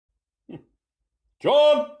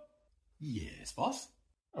John! Yes, boss?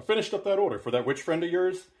 I finished up that order for that witch friend of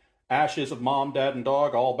yours. Ashes of mom, dad, and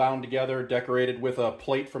dog all bound together, decorated with a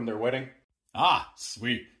plate from their wedding. Ah,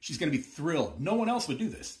 sweet. She's going to be thrilled. No one else would do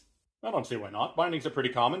this. I don't see why not. Bindings are pretty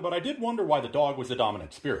common, but I did wonder why the dog was the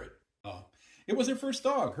dominant spirit. Oh, it was her first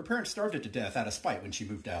dog. Her parents starved it to death out of spite when she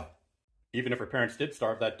moved out. Even if her parents did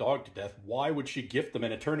starve that dog to death, why would she gift them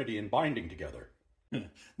an eternity in binding together?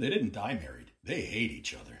 They didn't die married. They hate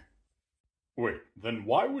each other. Wait, then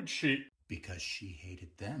why would she... Because she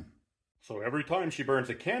hated them. So every time she burns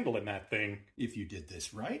a candle in that thing... If you did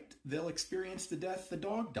this right, they'll experience the death the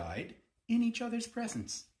dog died in each other's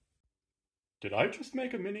presence. Did I just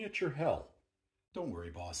make a miniature hell? Don't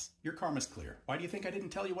worry, boss. Your karma's clear. Why do you think I didn't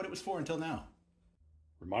tell you what it was for until now?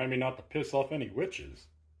 Remind me not to piss off any witches.